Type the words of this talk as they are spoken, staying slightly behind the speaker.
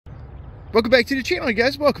Welcome back to the channel, you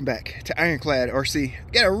guys. Welcome back to Ironclad RC.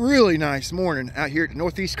 Got a really nice morning out here at the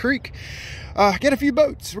Northeast Creek. Got a few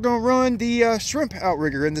boats. We're gonna run the shrimp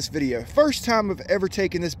outrigger in this video. First time I've ever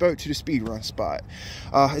taken this boat to the speed run spot.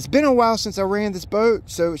 It's been a while since I ran this boat,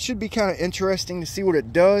 so it should be kind of interesting to see what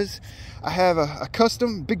it does. I have a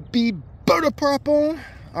custom Big B boat prop on.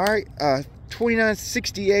 All right,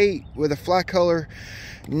 2968 with a FLYCOLor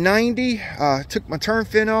 90. Took my turn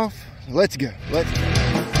fin off. Let's go. Let's go.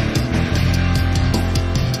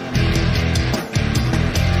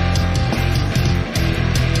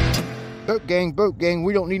 Boat gang,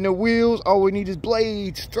 we don't need no wheels. All we need is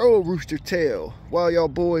blades. Throw a rooster tail. While y'all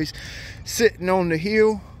boys sitting on the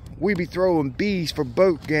hill, we be throwing bees for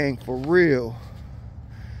boat gang for real.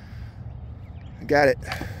 Got it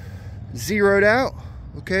zeroed out.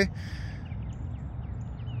 Okay.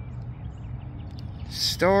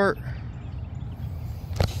 Start.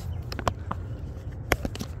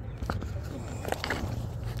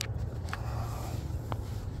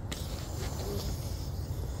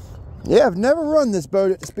 Yeah, I've never run this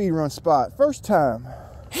boat at the speed run spot. First time.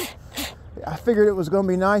 I figured it was going to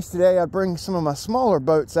be nice today. I'd bring some of my smaller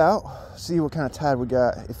boats out. See what kind of tide we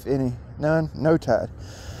got, if any. None? No tide.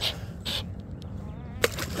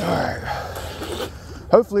 Alright.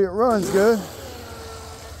 Hopefully it runs good.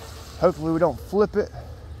 Hopefully we don't flip it.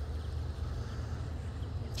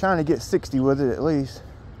 Trying to get 60 with it at least.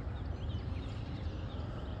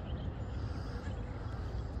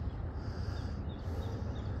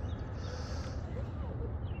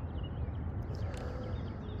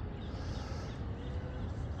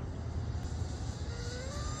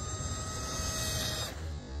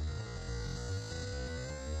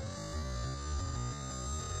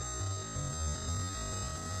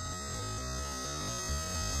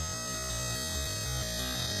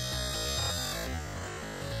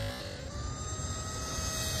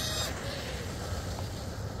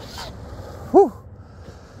 Whew.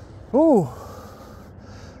 Ooh,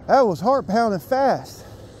 that was heart pounding fast.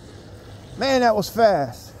 Man, that was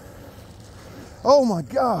fast. Oh my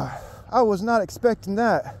God, I was not expecting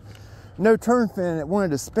that. No turn fin, it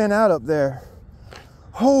wanted to spin out up there.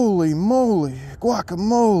 Holy moly,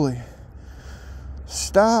 guacamole.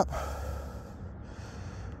 Stop.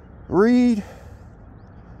 Read.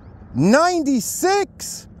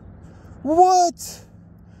 96? What?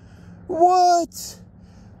 What?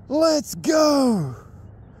 Let's go.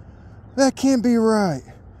 That can't be right.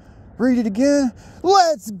 Read it again.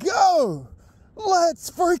 Let's go.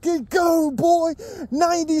 Let's freaking go, boy.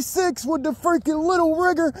 96 with the freaking little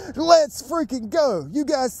rigger. Let's freaking go. You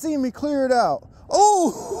guys see me clear it out.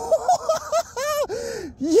 Oh,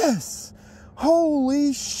 yes.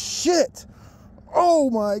 Holy shit. Oh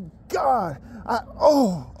my God.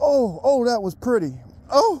 Oh, that was pretty.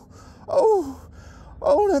 Oh,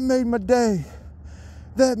 that made my day.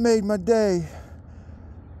 That made my day.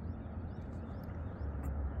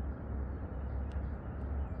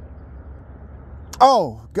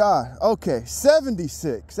 Oh God, okay,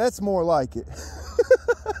 76, that's more like it.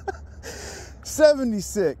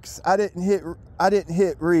 76, I didn't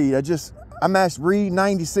hit read, I matched read.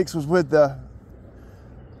 96 was with the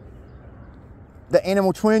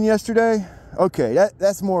animal twin yesterday. Okay,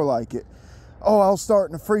 that's more like it. Oh, I was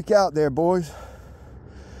starting to freak out there, boys.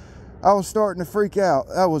 I was starting to freak out.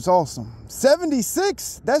 That was awesome.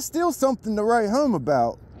 76, that's still something to write home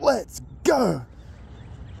about. Let's go.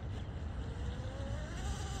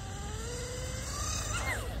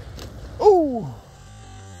 Ooh.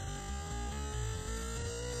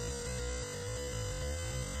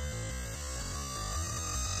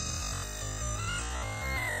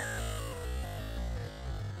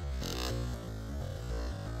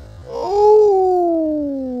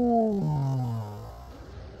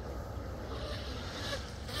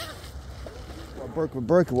 Broke a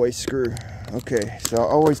breakaway screw. Okay, so I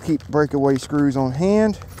always keep breakaway screws on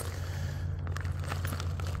hand.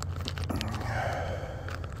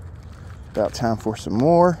 About time for some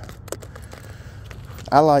more.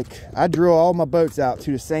 I drill all my boats out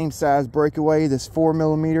to the same size breakaway, this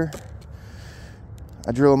 4mm.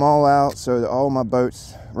 I drill them all out so that all my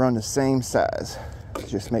boats run the same size. It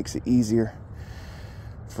just makes it easier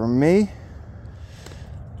for me.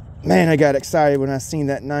 Man, I got excited when I seen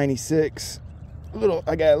that 96.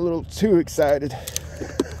 I got a little too excited.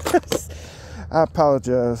 I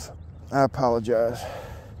apologize.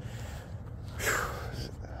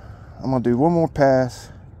 I'm gonna do one more pass.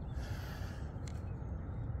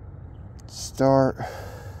 Start.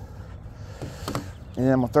 And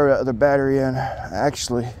then I'm gonna throw that other battery in.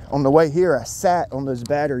 Actually, on the way here, I sat on those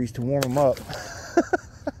batteries to warm them up.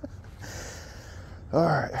 All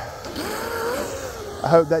right. I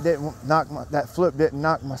hope that didn't knock that flip didn't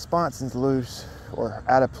knock my sponsons loose or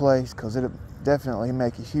out of place, because it'll definitely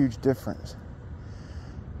make a huge difference.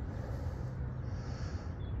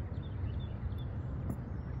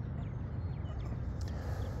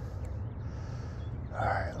 All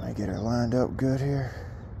right, let me get her lined up good here.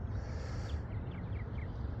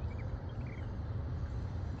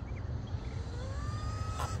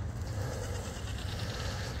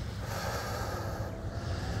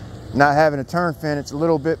 Not having a turn fin, it's a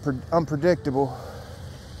little bit unpredictable.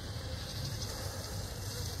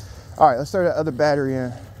 All right, let's throw that other battery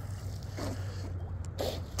in.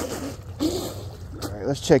 All right,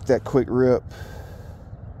 let's check that quick rip.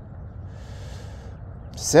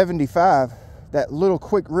 75, that little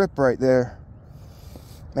quick rip right there.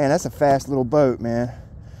 Man, that's a fast little boat, man.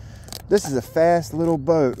 This is a fast little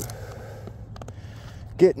boat.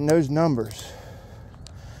 Getting those numbers.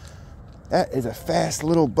 That is a fast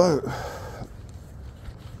little boat.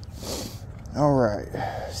 All right,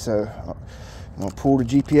 so I'm gonna pull the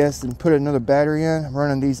GPS and put another battery in. I'm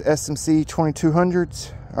running these SMC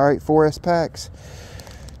 2200s. All right, 4S packs.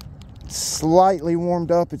 Slightly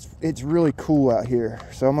warmed up. It's really cool out here.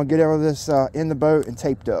 So I'm gonna get all of this in the boat and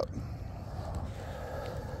taped up.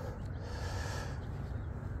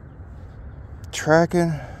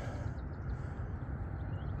 Tracking.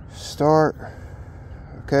 Start.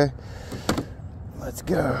 Okay. Let's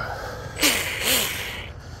go.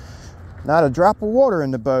 Not a drop of water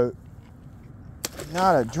in the boat.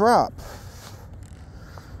 Not a drop.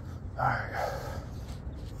 All right.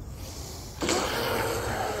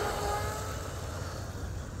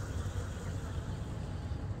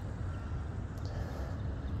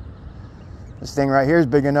 This thing right here is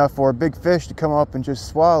big enough for a big fish to come up and just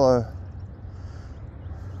swallow.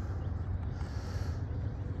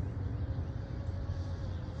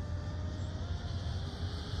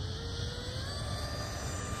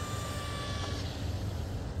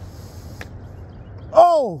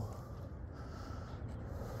 Oh!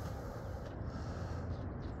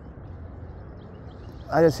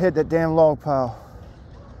 I just hit that damn log pile.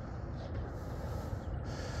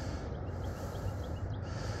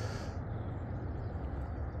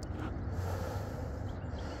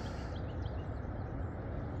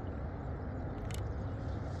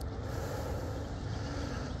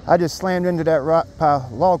 I just slammed into that rock pile,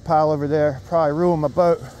 log pile over there. Probably ruined my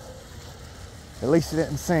boat. At least it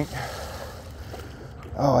didn't sink.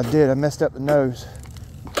 Oh, I did. I messed up the nose.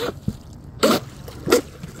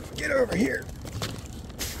 Get over here.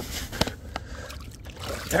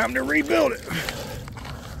 Time to rebuild it.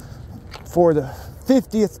 For the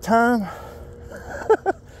 50th time.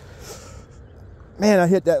 Man, I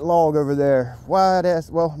hit that log over there. Wide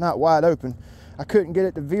ass, well, not wide open. I couldn't get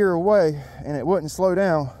it to veer away and it wouldn't slow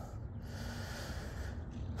down.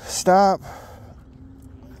 Stop.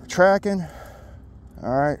 Tracking.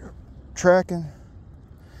 All right, tracking.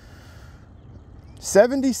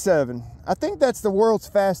 77. I think that's the world's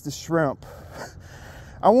fastest shrimp.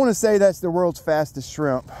 I want to say that's the world's fastest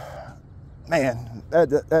shrimp. Man,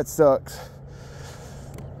 that sucks.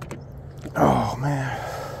 Oh man.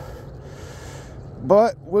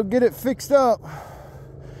 But we'll get it fixed up.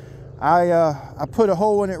 I put a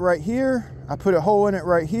hole in it right here. I put a hole in it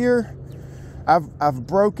right here. I've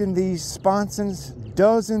broken these sponsons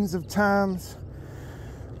dozens of times.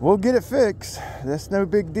 We'll get it fixed. That's no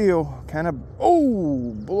big deal. Kind of,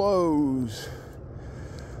 oh, blows.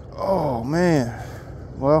 Oh, man.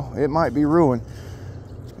 Well, it might be ruined.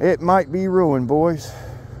 It might be ruined, boys.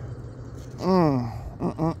 All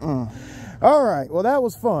right, well, that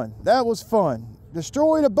was fun. That was fun.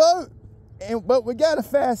 Destroyed a boat, but we got a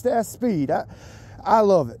fast-ass speed. I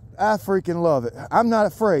love it. I freaking love it. I'm not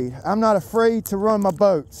afraid. I'm not afraid to run my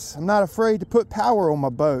boats. I'm not afraid to put power on my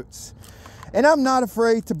boats. And I'm not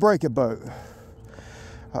afraid to break a boat.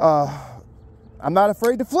 I'm not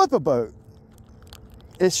afraid to flip a boat.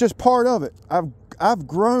 It's just part of it. I've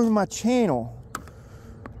grown my channel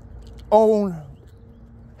on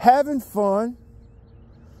having fun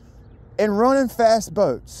and running fast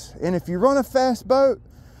boats. And if you run a fast boat,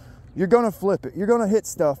 you're gonna flip it. You're gonna hit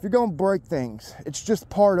stuff. You're gonna break things. It's just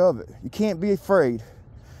part of it. You can't be afraid.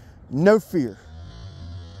 No fear.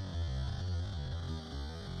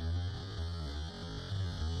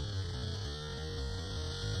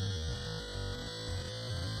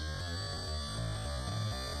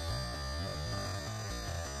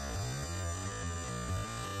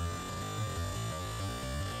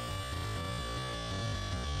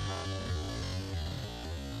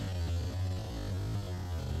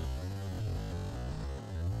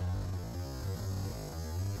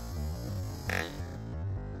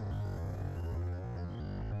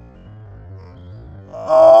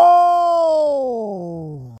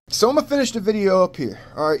 So I'm gonna finish the video up here.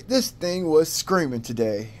 All right, this thing was screaming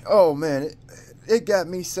today. Oh man, it got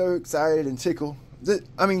me so excited and tickled.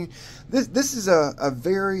 I mean, this is a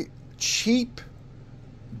very cheap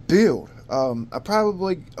build. I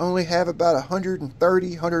probably only have about 130,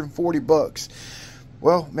 140 bucks.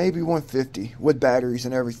 Well, maybe 150 with batteries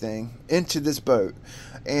and everything into this boat.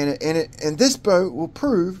 And this boat will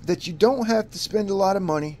prove that you don't have to spend a lot of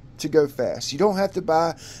money to go fast. You don't have to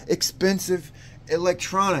buy expensive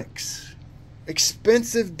electronics,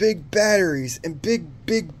 expensive big batteries, and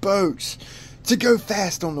big boats to go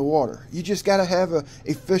fast on the water. You just got to have a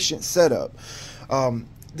efficient setup.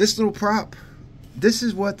 This little prop, this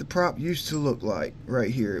is what the prop used to look like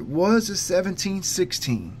right here. It was a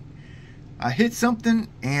 1716. I hit something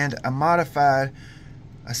and I modified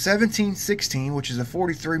a 1716, which is a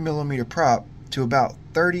 43 millimeter prop, to about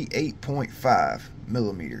 38.5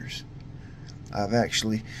 millimeters.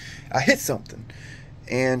 I hit something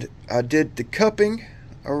and I did the cupping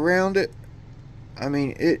around it. I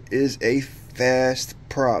mean, it is a fast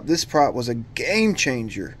prop. This prop was a game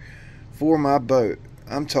changer for my boat.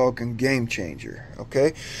 I'm talking game changer.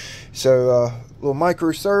 Okay, so little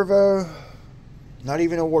micro servo, not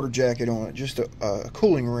even a water jacket on it, just a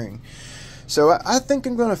cooling ring. So I think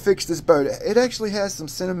I'm going to fix this boat. It actually has some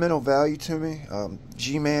sentimental value to me.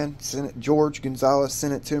 G-Man, George Gonzalez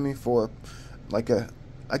sent it to me for like a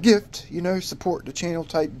gift, you know, support the channel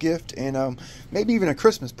type gift, and maybe even a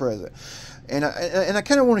Christmas present. And I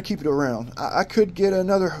kind of want to keep it around. I could get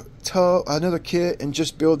another tub, another kit, and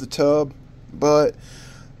just build the tub. But,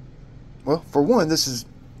 well, for one, this is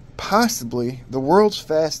possibly the world's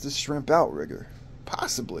fastest shrimp outrigger.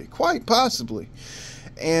 Possibly, quite possibly.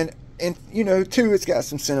 And you know, two, it's got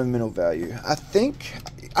some sentimental value.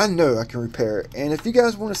 I know I can repair it. And if you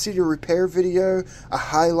guys want to see the repair video, a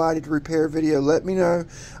highlighted repair video, let me know.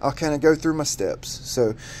 I'll kind of go through my steps.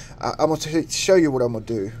 So I'm going to show you what I'm going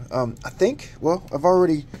to do. I think, well, I've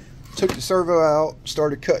already took the servo out,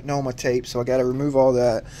 started cutting all my tape, so I got to remove all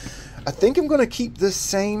that. I think I'm going to keep the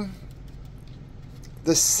same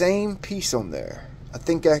piece on there. I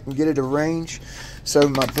think I can get it arranged so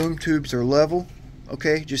my boom tubes are level.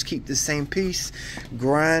 Okay, just keep the same piece,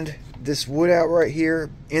 grind this wood out right here,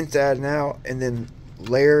 inside and out, and then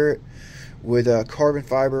layer it with carbon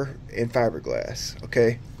fiber and fiberglass.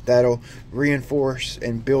 Okay, that'll reinforce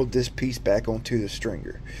and build this piece back onto the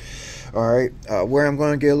stringer. All right, where I'm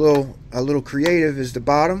going to get a little creative is the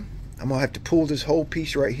bottom. I'm gonna have to pull this whole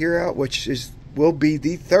piece right here out, which will be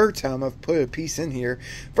the third time I've put a piece in here.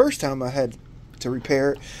 First time I had to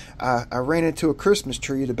repair it, I ran into a Christmas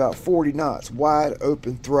tree at about 40 knots, wide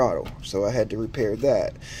open throttle, so I had to repair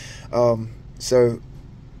that. So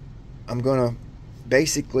I'm gonna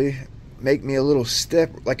basically make me a little step,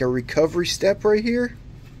 like a recovery step right here.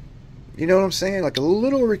 You know what I'm saying? Like a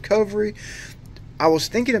little recovery. I was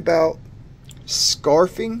thinking about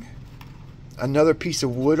scarfing another piece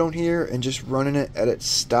of wood on here and just running it at its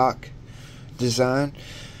stock design,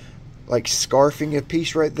 like scarfing a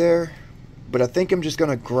piece right there. But I think I'm just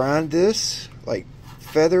gonna grind this, like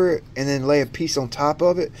feather it, and then lay a piece on top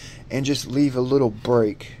of it and just leave a little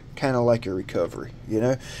break, kind of like a recovery, you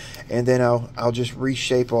know. And then I'll just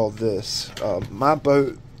reshape all this. My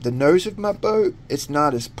boat, the nose of my boat, it's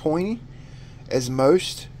not as pointy as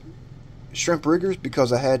most shrimp riggers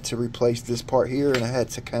because I had to replace this part here and I had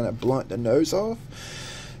to kind of blunt the nose off.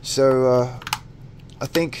 So I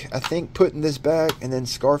think putting this back and then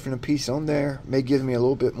scarfing a piece on there may give me a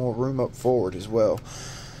little bit more room up forward as well.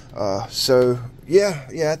 So yeah,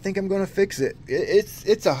 I think I'm gonna fix it.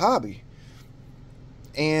 It's a hobby,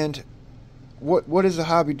 and what does a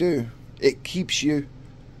hobby do? It keeps you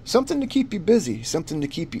something to keep you busy, something to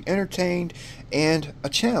keep you entertained, and a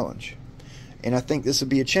challenge. And I think this will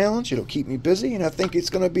be a challenge. It'll keep me busy, and I think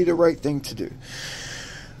it's going to be the right thing to do.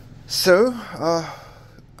 So, I'm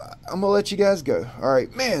going to let you guys go. All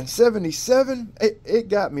right, man, 77, it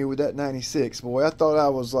got me with that 96, boy. I thought I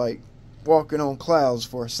was, like, walking on clouds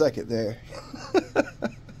for a second there.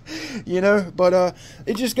 You know, but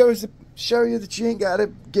it just goes to show you that you ain't got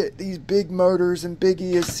to get these big motors and big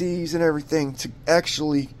ESCs and everything to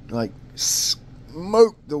actually, like,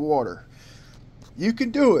 smoke the water. You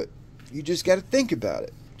can do it. You just got to think about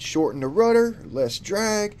it. Shorten the rudder, less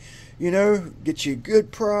drag, you know, get you a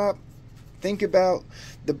good prop. Think about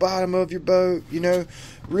the bottom of your boat, you know,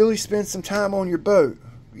 really spend some time on your boat,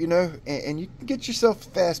 you know, and you can get yourself a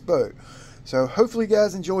fast boat. So hopefully you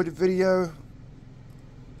guys enjoyed the video.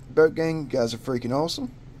 Boat gang, you guys are freaking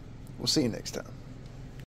awesome. We'll see you next time.